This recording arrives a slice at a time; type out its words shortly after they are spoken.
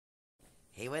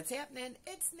Hey, what's happening?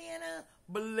 It's Nana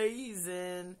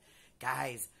Blazin'.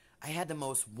 Guys, I had the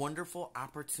most wonderful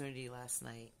opportunity last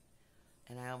night,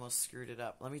 and I almost screwed it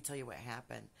up. Let me tell you what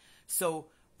happened. So,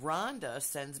 Rhonda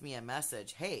sends me a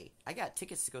message. Hey, I got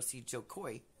tickets to go see Joe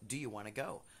Coy. Do you want to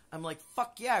go? I'm like,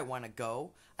 fuck yeah, I want to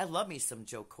go. I love me some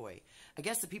Joe Coy. I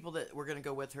guess the people that were going to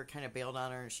go with her kind of bailed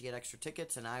on her, and she had extra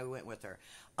tickets, and I went with her.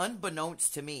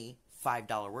 Unbeknownst to me,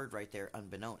 $5 word right there,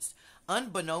 unbeknownst.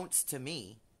 Unbeknownst to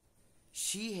me,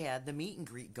 she had the meet and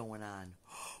greet going on.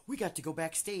 We got to go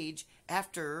backstage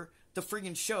after the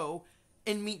friggin' show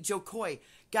and meet Joe Coy.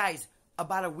 Guys,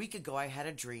 about a week ago, I had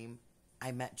a dream.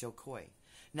 I met Joe Coy.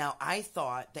 Now, I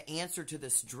thought the answer to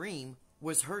this dream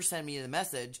was her sending me the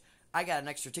message, I got an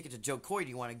extra ticket to Joe Coy. Do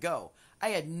you want to go?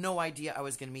 I had no idea I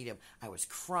was going to meet him. I was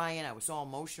crying. I was so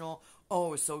emotional. Oh,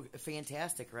 it was so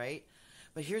fantastic, right?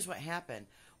 But here's what happened.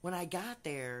 When I got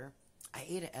there, I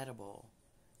ate an edible,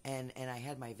 and I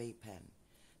had my vape pen.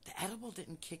 The edible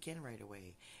didn't kick in right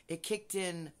away. It kicked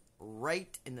in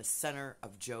right in the center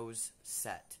of Joe's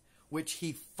set, which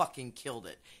he fucking killed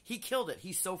it. He killed it.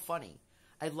 He's so funny.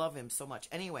 I love him so much.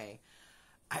 Anyway,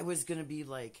 I was going to be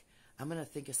like, I'm going to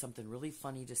think of something really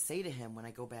funny to say to him when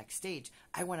I go backstage.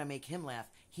 I want to make him laugh.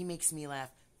 He makes me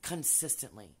laugh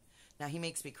consistently. Now, he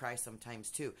makes me cry sometimes,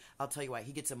 too. I'll tell you why.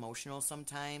 He gets emotional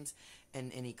sometimes,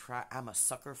 and he cry. I'm a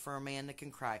sucker for a man that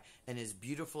can cry. And as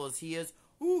beautiful as he is,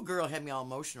 ooh, girl, had me all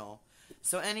emotional.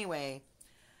 So anyway,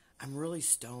 I'm really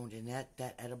stoned, and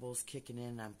that edible's kicking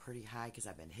in. I'm pretty high because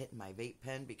I've been hitting my vape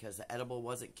pen because the edible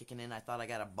wasn't kicking in. I thought I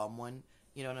got a bum one.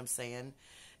 You know what I'm saying?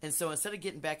 And so instead of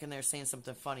getting back in there saying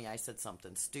something funny, I said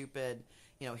something stupid.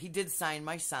 You know, he did sign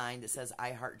my sign that says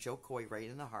I Heart Joe Coy right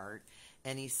in the heart.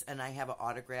 And I have an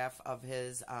autograph of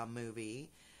his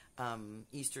movie,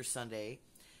 Easter Sunday.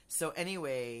 So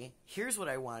anyway, here's what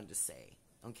I wanted to say.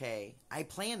 Okay, I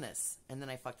planned this, and then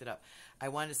I fucked it up. I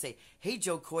wanted to say, hey,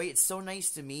 Joe Coy, it's so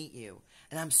nice to meet you.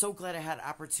 And I'm so glad I had an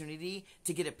opportunity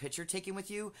to get a picture taken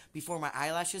with you before my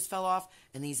eyelashes fell off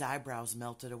and these eyebrows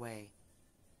melted away.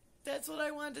 That's what I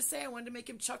wanted to say. I wanted to make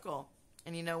him chuckle.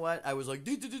 And you know what? I was like,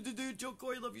 Joe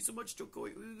Coy, I love you so much, Joe Coy.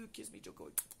 Ooh, kiss me, Joe Coy.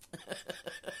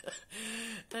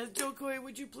 Joe Coy,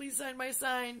 would you please sign my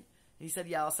sign? He said,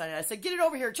 yeah, I'll sign it. I said, get it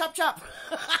over here. Chop, chop.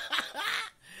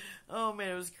 Oh,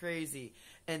 man, it was crazy.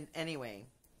 And anyway,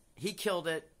 he killed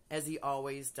it, as he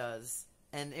always does.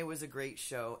 And it was a great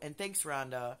show. And thanks,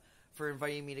 Rhonda, for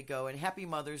inviting me to go. And happy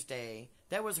Mother's Day.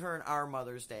 That was her and our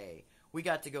Mother's Day. We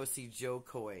got to go see Joe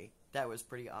Coy. That was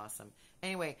pretty awesome.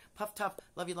 Anyway, puff tough.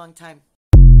 Love you long time.